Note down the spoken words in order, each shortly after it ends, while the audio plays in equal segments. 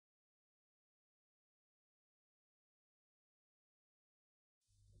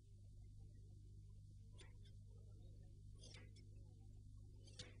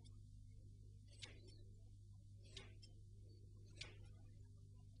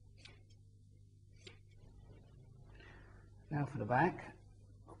Now for the back.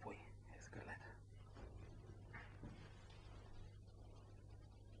 Oh boy, here's a good lad.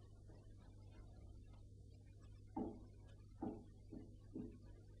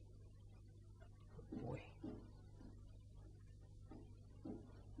 Good boy.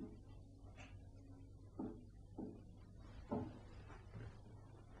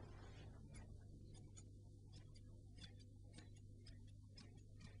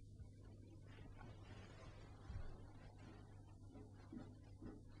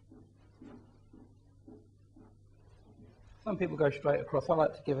 Some people go straight across. I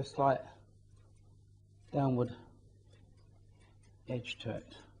like to give a slight downward edge to it.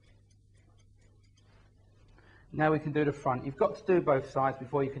 Now we can do the front. You've got to do both sides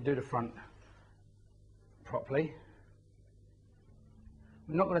before you can do the front properly.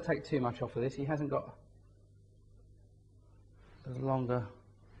 We're not going to take too much off of this. He hasn't got as longer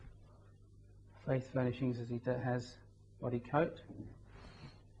face furnishings as he has body coat.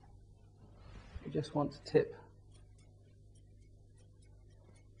 We just want to tip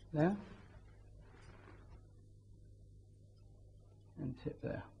there and tip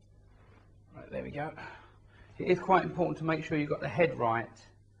there. Right, there we go. It is quite important to make sure you've got the head right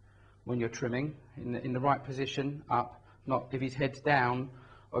when you're trimming, in the right position up. Not if his head's down,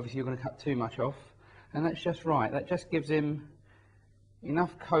 obviously you're going to cut too much off, and that's just right. That just gives him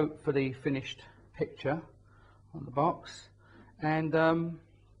enough coat for the finished picture on the box, and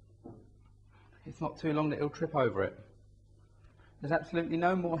it's not too long that he'll trip over it. There's absolutely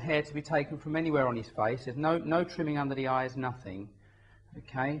no more hair to be taken from anywhere on his face. There's no trimming under the eyes, nothing.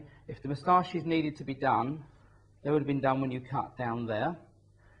 Okay, if the moustaches needed to be done, they would have been done when you cut down there.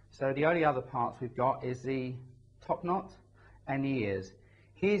 So the only other parts we've got is the top knot and the ears.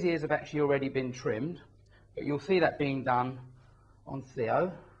 His ears have actually already been trimmed, but you'll see that being done on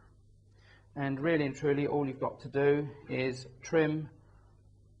Theo. And really and truly, all you've got to do is trim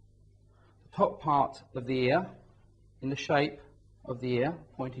the top part of the ear in the shape of the ear,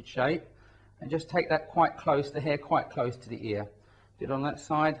 pointed shape, and just take that quite close, the hair quite close to the ear. Do it on that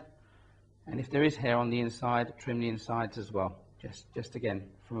side, and if there is hair on the inside, trim the insides as well. Just again,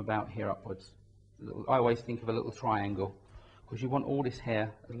 from about here upwards. I always think of a little triangle, because you want all this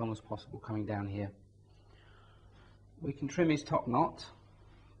hair as long as possible coming down here. We can trim his top knot.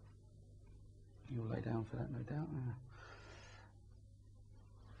 You'll lay down for that, no doubt.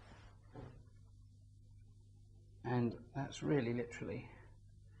 And that's really literally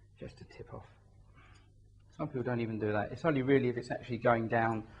just a tip off. Some people don't even do that. It's only really if it's actually going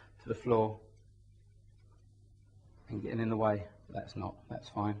down to the floor and getting in the way. But that's not, that's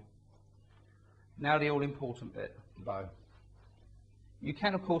fine. Now the all important bit, the bow. You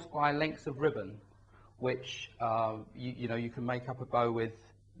can of course buy lengths of ribbon which you know you can make up a bow with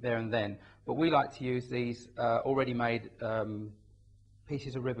there and then, but we like to use these already made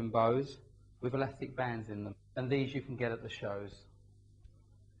pieces of ribbon bows with elastic bands in them, and these you can get at the shows.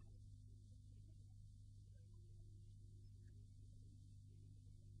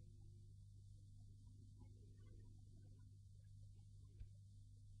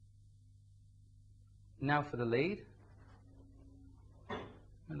 Now for the lead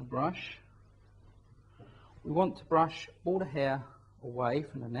and a brush. We want to brush all the hair away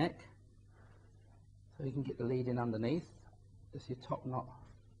from the neck so you can get the lead in underneath. Just your top knot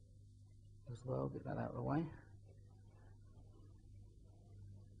as well, get that out of the way.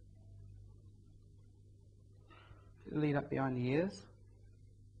 Get the lead up behind the ears.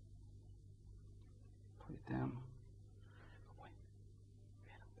 Put it down.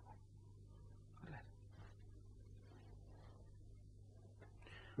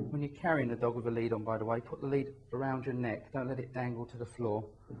 When you're carrying the dog with a lead on, by the way, put the lead around your neck. Don't let it dangle to the floor.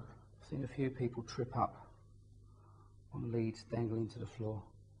 I've seen a few people trip up on leads dangling to the floor.